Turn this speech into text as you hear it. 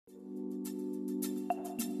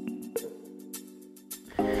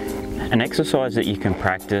An exercise that you can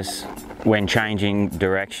practice when changing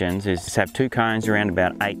directions is to have two cones around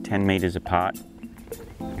about 8-10 meters apart.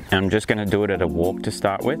 I'm just going to do it at a walk to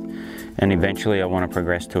start with, and eventually I want to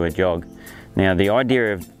progress to a jog. Now the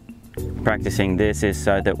idea of practicing this is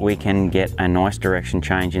so that we can get a nice direction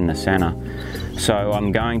change in the center. So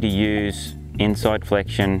I'm going to use inside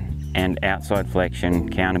flexion and outside flexion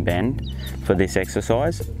counter bend for this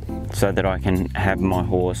exercise, so that I can have my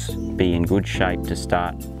horse be in good shape to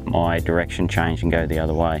start my direction change and go the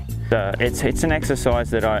other way. So it's an exercise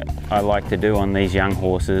that I like to do on these young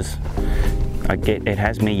horses. It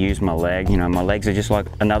has me use my leg. You know, my legs are just like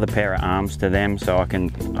another pair of arms to them, so I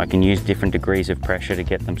can use different degrees of pressure to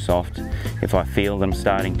get them soft. If I feel them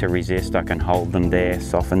starting to resist, I can hold them there,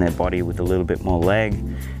 soften their body with a little bit more leg.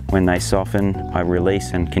 When they soften, I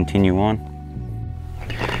release and continue on.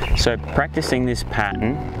 So practicing this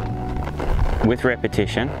pattern with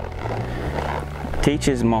repetition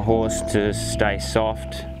teaches my horse to stay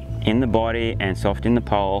soft in the body and soft in the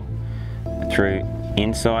pole through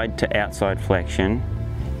inside to outside flexion,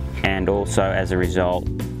 and also as a result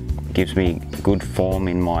gives me good form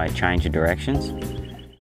in my change of directions.